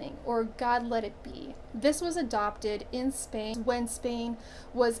God willing or God let it be. This was adopted in Spain when Spain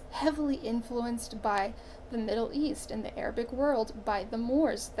was heavily influenced by the Middle East and the Arabic world by the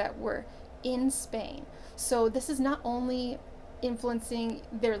Moors that were in Spain. So this is not only influencing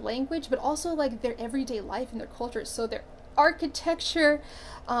their language, but also like their everyday life and their culture. So their architecture,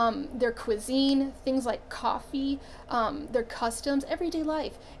 their cuisine, things like coffee, their customs, everyday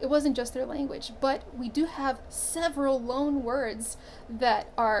life. It wasn't just their language, but we do have several loan words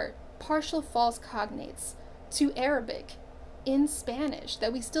that are partial false cognates to Arabic in Spanish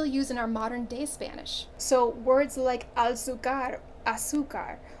that we still use in our modern day Spanish. So words like azúcar,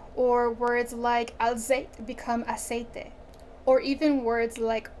 azúcar, or words like alzeit become aceite, or even words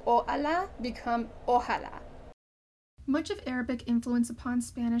like ojalá become ojalá. Much of Arabic influence upon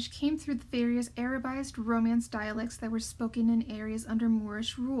Spanish came through the various Arabized Romance dialects that were spoken in areas under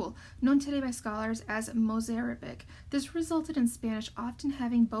Moorish rule, known today by scholars as Mozarabic. This resulted in Spanish often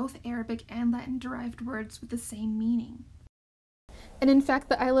having both Arabic and Latin-derived words with the same meaning. And in fact,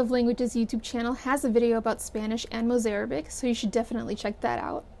 the I Love Languages YouTube channel has a video about Spanish and Mozarabic, so you should definitely check that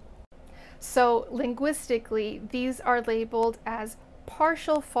out. So linguistically, these are labeled as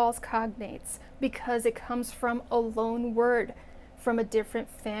partial false cognates because it comes from a loan word from a different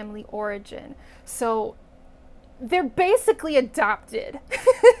family origin. So they're basically adopted.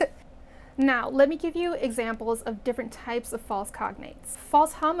 Now, let me give you examples of different types of false cognates.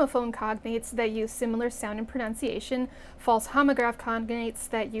 False homophone cognates that use similar sound and pronunciation, false homograph cognates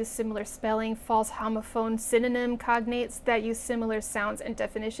that use similar spelling, false homophone synonym cognates that use similar sounds and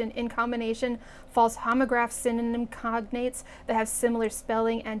definition in combination, false homograph synonym cognates that have similar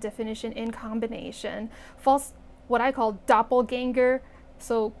spelling and definition in combination, false, what I call doppelganger,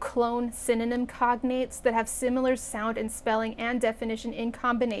 so clone synonym cognates that have similar sound and spelling and definition in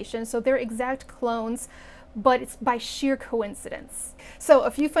combination. So they're exact clones, but it's by sheer coincidence. So a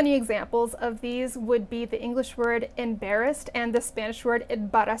few funny examples of these would be the English word embarrassed and the Spanish word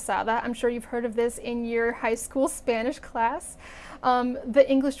embarazada. I'm sure you've heard of this in your high school Spanish class. The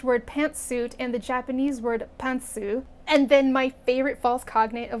English word pantsuit and the Japanese word pantsu. And then my favorite false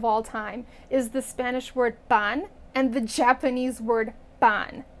cognate of all time is the Spanish word pan and the Japanese word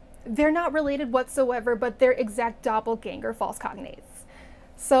ban. They're not related whatsoever, but they're exact doppelganger false cognates.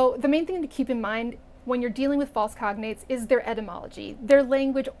 So the main thing to keep in mind when you're dealing with false cognates is their etymology, their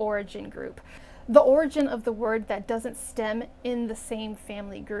language origin group, the origin of the word that doesn't stem in the same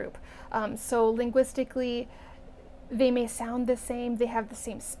family group. So linguistically, they may sound the same, they have the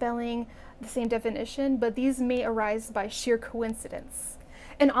same spelling, the same definition, but these may arise by sheer coincidence.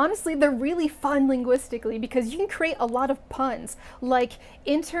 And honestly, they're really fun linguistically because you can create a lot of puns, like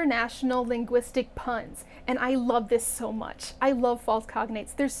international linguistic puns. And I love this so much. I love false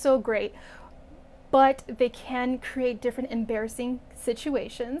cognates. They're so great. But they can create different embarrassing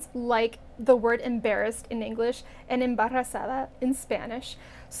situations, like the word embarrassed in English and embarazada in Spanish.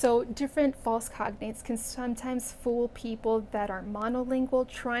 So different false cognates can sometimes fool people that are monolingual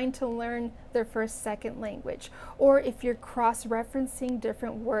trying to learn their first, second language. Or if you're cross-referencing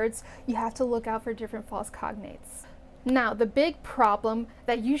different words, you have to look out for different false cognates. Now, the big problem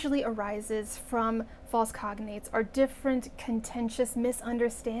that usually arises from false cognates are different contentious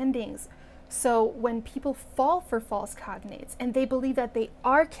misunderstandings. So when people fall for false cognates and they believe that they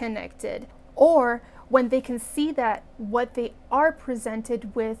are connected, or when they can see that what they are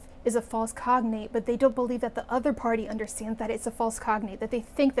presented with is a false cognate, but they don't believe that the other party understands that it's a false cognate, that they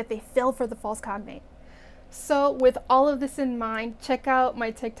think that they fell for the false cognate. So with all of this in mind, check out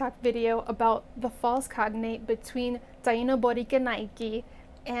my TikTok video about the false cognate between Taíno Boriquenaiki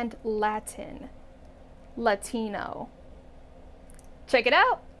and Latino. Check it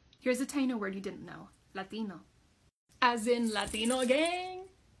out! Here's a Taíno word you didn't know, Latino. As in Latino gang!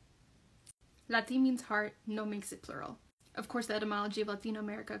 Lati means heart, no makes it plural. Of course, the etymology of Latino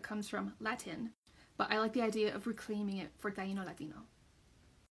America comes from Latin, but I like the idea of reclaiming it for Taíno Latino.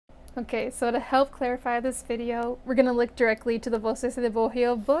 Okay, so to help clarify this video, we're going to look directly to the Voces de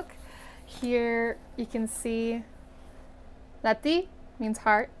Bohio book. Here you can see Lati means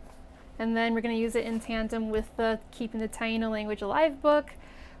heart, and then we're going to use it in tandem with the Keeping the Taíno Language Alive book,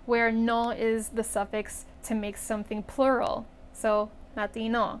 where no is the suffix to make something plural. So,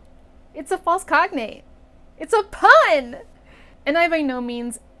 Latino. It's a false cognate. It's a pun! And I by no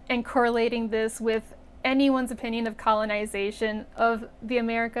means am correlating this with anyone's opinion of colonization of the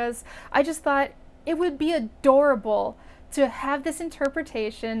Americas. I just thought it would be adorable to have this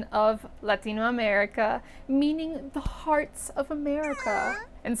interpretation of Latino America, meaning the hearts of America.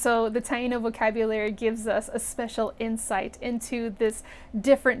 And so the Taíno vocabulary gives us a special insight into this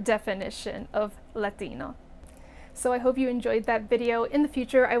different definition of Latino. So I hope you enjoyed that video. In the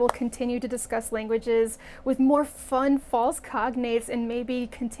future, I will continue to discuss languages with more fun false cognates and maybe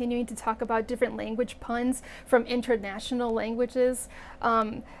continuing to talk about different language puns from international languages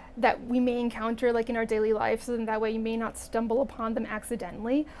that we may encounter like in our daily lives, so that way you may not stumble upon them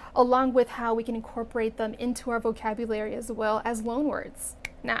accidentally, along with how we can incorporate them into our vocabulary as well as loanwords.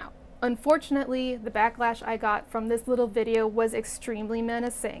 Now, unfortunately, the backlash I got from this little video was extremely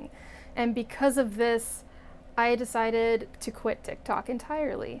menacing, and because of this, I decided to quit TikTok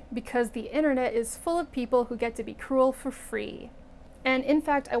entirely because the internet is full of people who get to be cruel for free. And in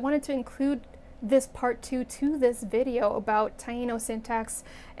fact, I wanted to include this part 2 to this video about Taíno syntax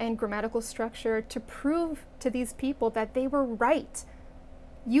and grammatical structure to prove to these people that they were right.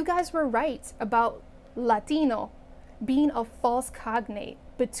 You guys were right about Latino being a false cognate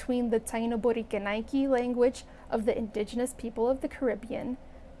between the Taíno Boriquenaiki language of the indigenous people of the Caribbean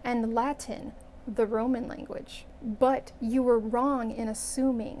and Latin, the Roman language. But you were wrong in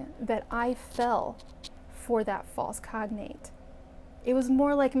assuming that I fell for that false cognate. It was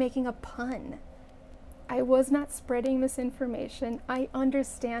more like making a pun. I was not spreading misinformation. I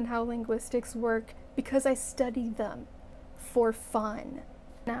understand how linguistics work because I study them for fun.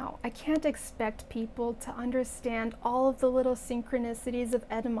 Now, I can't expect people to understand all of the little synchronicities of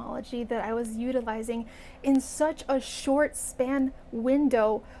etymology that I was utilizing in such a short span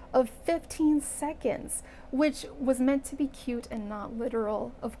window of 15 seconds, which was meant to be cute and not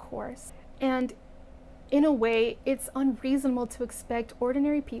literal, of course. And in a way, it's unreasonable to expect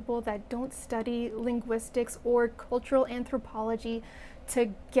ordinary people that don't study linguistics or cultural anthropology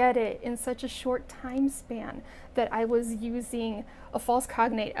to get it in such a short time span that I was using a false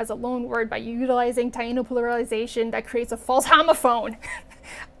cognate as a loan word by utilizing Taíno pluralization that creates a false homophone.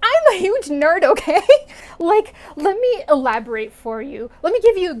 I'm a huge nerd, okay? Like, let me elaborate for you. Let me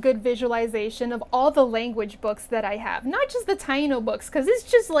give you a good visualization of all the language books that I have. Not just the Taíno books, because it's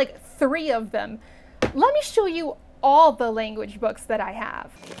just like 3 of them. Let me show you all the language books that I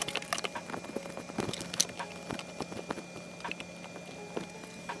have.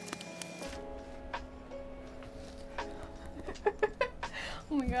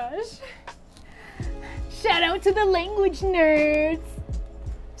 Oh my gosh. Shout out to the language nerds!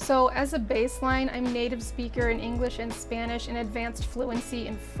 So as a baseline, I'm a native speaker in English and Spanish and advanced fluency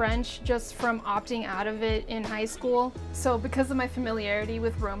in French just from opting out of it in high school. So because of my familiarity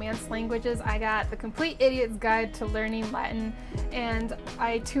with Romance languages, I got the Complete Idiot's Guide to Learning Latin, and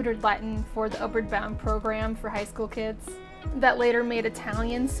I tutored Latin for the Upward Bound program for high school kids. That later made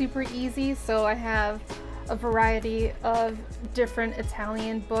Italian super easy, so I have a variety of different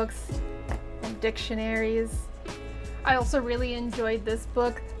Italian books and dictionaries. I also really enjoyed this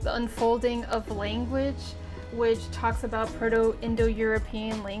book, The Unfolding of Language, which talks about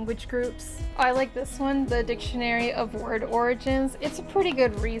Proto-Indo-European language groups. I like this one, The Dictionary of Word Origins. It's a pretty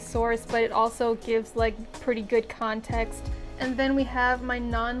good resource, but it also gives like pretty good context. And then we have my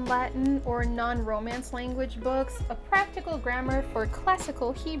non-Latin or non-Romance language books, A Practical Grammar for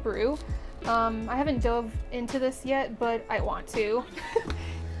Classical Hebrew. I haven't dove into this yet, but I want to.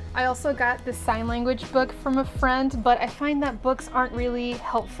 I also got this sign language book from a friend, but I find that books aren't really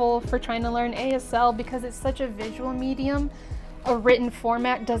helpful for trying to learn ASL because it's such a visual medium. A written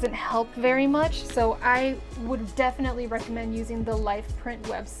format doesn't help very much, so I would definitely recommend using the LifePrint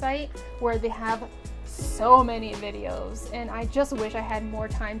website where they have so many videos, and I just wish I had more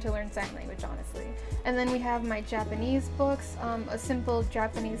time to learn sign language, honestly. And then we have my Japanese books, a simple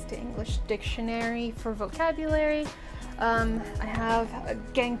Japanese to English dictionary for vocabulary. I have a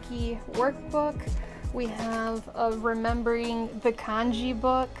Genki workbook. We have a Remembering the Kanji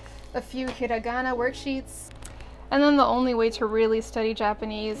book, a few hiragana worksheets. And then the only way to really study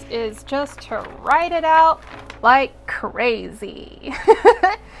Japanese is just to write it out like crazy.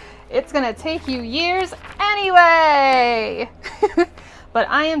 It's gonna take you years anyway! But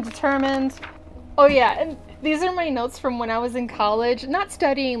I am determined. Oh yeah, and these are my notes from when I was in college, not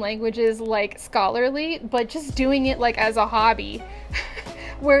studying languages like scholarly, but just doing it like as a hobby,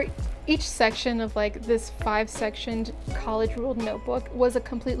 where each section of like this 5-sectioned college ruled notebook was a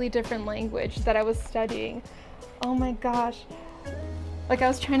completely different language that I was studying. Oh my gosh. Like I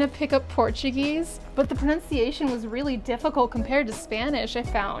was trying to pick up Portuguese, but the pronunciation was really difficult compared to Spanish, I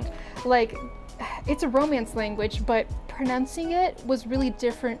found. Like, it's a Romance language, but pronouncing it was really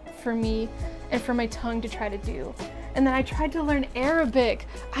different for me and for my tongue to try to do. And then I tried to learn Arabic.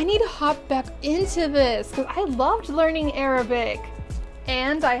 I need to hop back into this because I loved learning Arabic.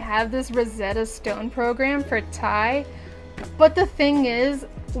 And I have this Rosetta Stone program for Thai. But the thing is,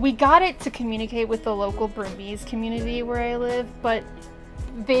 we got it to communicate with the local Burmese community where I live, but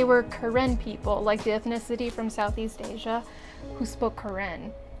they were Karen people, like the ethnicity from Southeast Asia, who spoke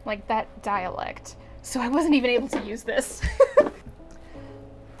Karen, like that dialect. So I wasn't even able to use this.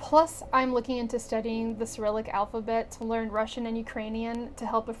 Plus, I'm looking into studying the Cyrillic alphabet to learn Russian and Ukrainian to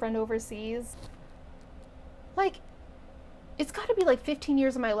help a friend overseas. Like, it's gotta be like 15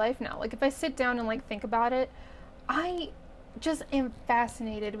 years of my life now. Like, if I sit down and like think about it, I just am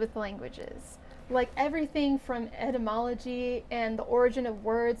fascinated with languages. Like everything from etymology and the origin of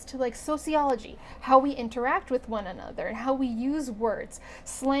words to like sociology, how we interact with one another and how we use words,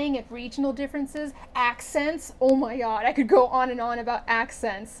 slang and regional differences, accents. Oh my god, I could go on and on about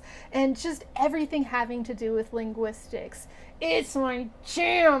accents, and just everything having to do with linguistics. It's my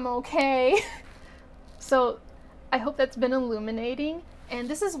jam, okay? So I hope that's been illuminating. And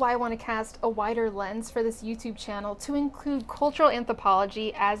this is why I want to cast a wider lens for this YouTube channel to include cultural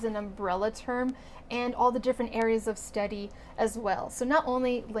anthropology as an umbrella term and all the different areas of study as well. So not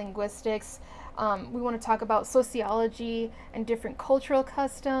only linguistics, we want to talk about sociology and different cultural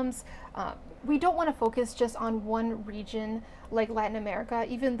customs. We don't want to focus just on one region like Latin America,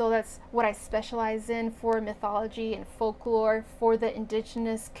 even though that's what I specialize in for mythology and folklore for the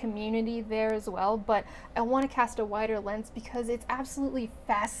indigenous community there as well. But I want to cast a wider lens because it's absolutely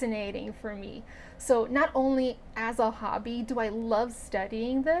fascinating for me. So not only as a hobby do I love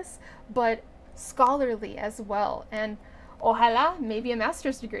studying this, but scholarly as well. And ojalá, maybe a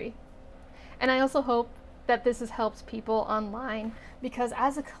master's degree. And I also hope that this has helped people online, because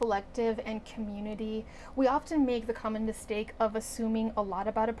as a collective and community, we often make the common mistake of assuming a lot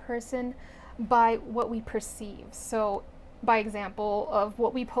about a person by what we perceive. So by example of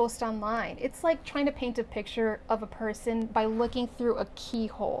what we post online, it's like trying to paint a picture of a person by looking through a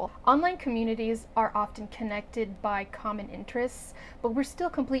keyhole. Online communities are often connected by common interests, but we're still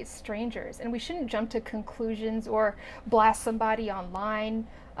complete strangers, and we shouldn't jump to conclusions or blast somebody online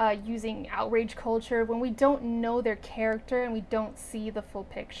using outrage culture when we don't know their character and we don't see the full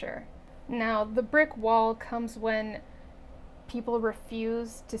picture. Now, the brick wall comes when people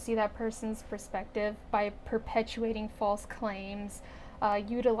refuse to see that person's perspective by perpetuating false claims,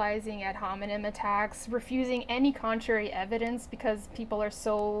 utilizing ad hominem attacks, refusing any contrary evidence because people are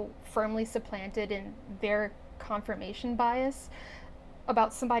so firmly supplanted in their confirmation bias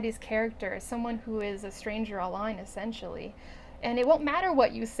about somebody's character, someone who is a stranger online, essentially. And it won't matter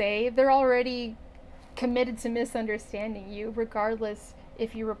what you say, they're already committed to misunderstanding you, regardless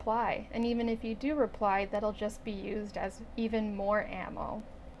if you reply. And even if you do reply, that'll just be used as even more ammo.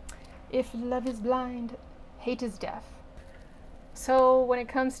 If love is blind, hate is deaf. So when it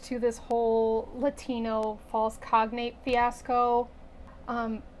comes to this whole Latino false cognate fiasco,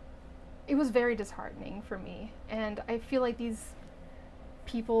 it was very disheartening for me. And I feel like these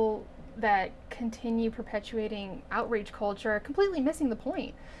people that continue perpetuating outrage culture are completely missing the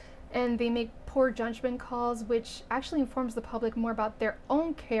point. And they make poor judgment calls, which actually informs the public more about their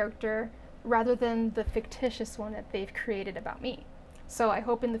own character rather than the fictitious one that they've created about me. So I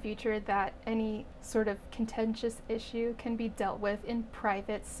hope in the future that any sort of contentious issue can be dealt with in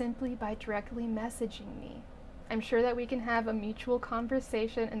private simply by directly messaging me. I'm sure that we can have a mutual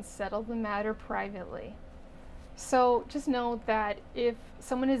conversation and settle the matter privately. So just know that if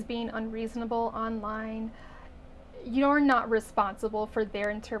someone is being unreasonable online, you're not responsible for their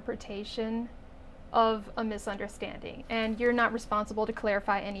interpretation of a misunderstanding, and you're not responsible to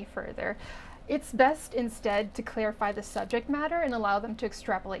clarify any further. It's best instead to clarify the subject matter and allow them to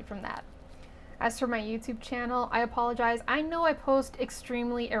extrapolate from that. As for my YouTube channel, I apologize. I know I post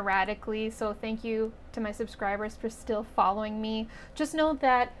extremely erratically, so thank you to my subscribers for still following me. Just know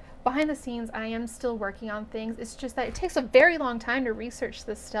that behind the scenes, I am still working on things. It's just that it takes a very long time to research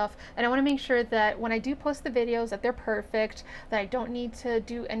this stuff, and I want to make sure that when I do post the videos that they're perfect, that I don't need to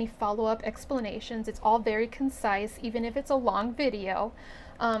do any follow-up explanations. It's all very concise, even if it's a long video.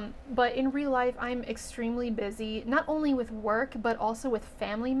 But in real life, I'm extremely busy, not only with work, but also with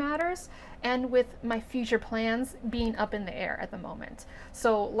family matters and with my future plans being up in the air at the moment.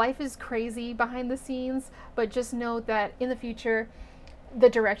 So life is crazy behind the scenes, but just know that in the future, the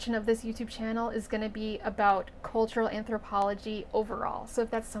direction of this YouTube channel is going to be about cultural anthropology overall. So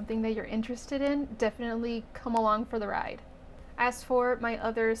if that's something that you're interested in, definitely come along for the ride. As for my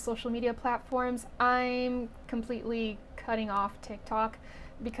other social media platforms, I'm completely cutting off TikTok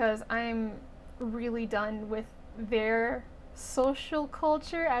because I'm really done with their social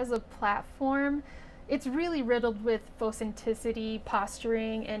culture as a platform. It's really riddled with authenticity,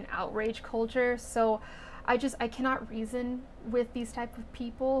 posturing, and outrage culture. So I cannot reason with these type of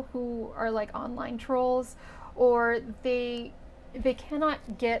people who are like online trolls, or they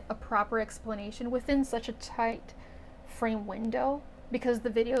cannot get a proper explanation within such a tight frame window, because the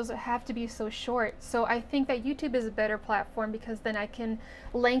videos have to be so short. So I think that YouTube is a better platform because then I can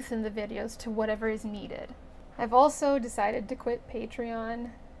lengthen the videos to whatever is needed. I've also decided to quit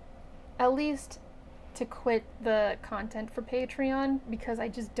Patreon, at least to quit the content for Patreon, because I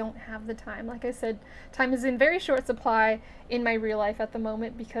just don't have the time. Like I said, time is in very short supply in my real life at the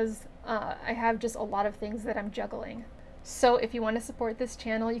moment because I have just a lot of things that I'm juggling. So if you want to support this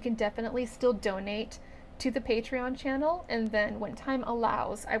channel, you can definitely still donate to the Patreon channel, and then when time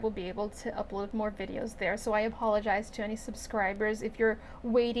allows, I will be able to upload more videos there. So I apologize to any subscribers if you're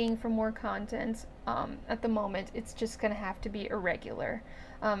waiting for more content. At the moment, it's just gonna have to be irregular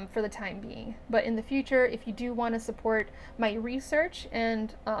for the time being. But in the future, if you do want to support my research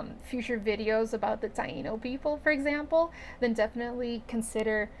and future videos about the Taíno people, for example, then definitely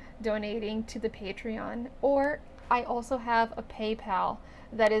consider donating to the Patreon. Or I also have a PayPal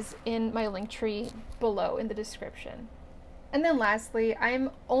that is in my link tree below in the description. And then lastly, I'm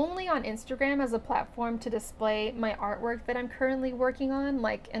only on Instagram as a platform to display my artwork that I'm currently working on,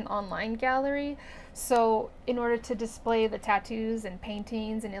 like an online gallery. So in order to display the tattoos and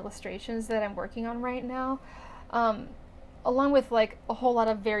paintings and illustrations that I'm working on right now, along with like a whole lot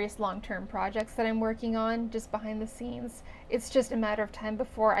of various long-term projects that I'm working on just behind the scenes, it's just a matter of time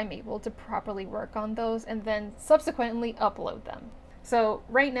before I'm able to properly work on those and then subsequently upload them. So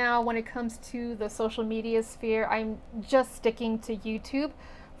right now, when it comes to the social media sphere, I'm just sticking to YouTube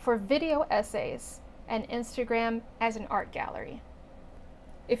for video essays and Instagram as an art gallery.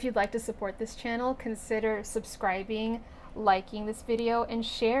 If you'd like to support this channel, consider subscribing, liking this video, and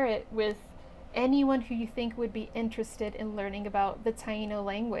share it with anyone who you think would be interested in learning about the Taíno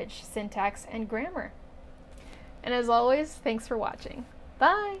language, syntax, and grammar. And as always, thanks for watching.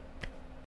 Bye!